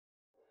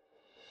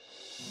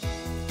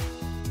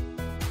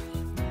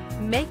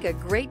Make a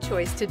great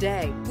choice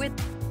today with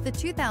the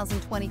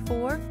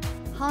 2024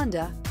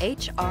 Honda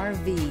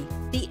HR-V.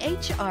 The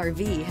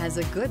HR-V has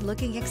a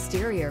good-looking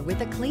exterior with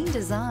a clean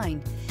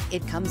design.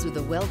 It comes with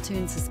a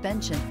well-tuned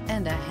suspension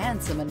and a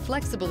handsome and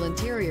flexible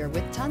interior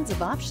with tons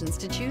of options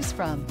to choose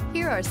from.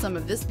 Here are some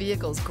of this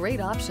vehicle's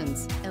great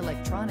options: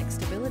 electronic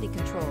stability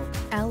control,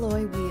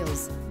 alloy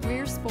wheels,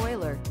 rear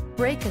spoiler,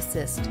 brake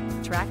assist,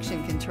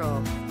 traction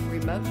control,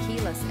 remote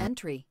keyless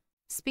entry,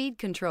 speed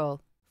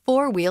control,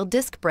 four-wheel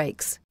disc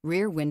brakes,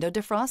 rear window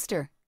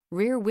defroster,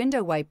 rear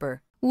window wiper.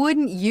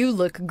 Wouldn't you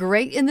look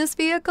great in this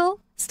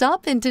vehicle?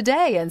 Stop in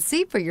today and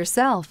see for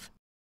yourself.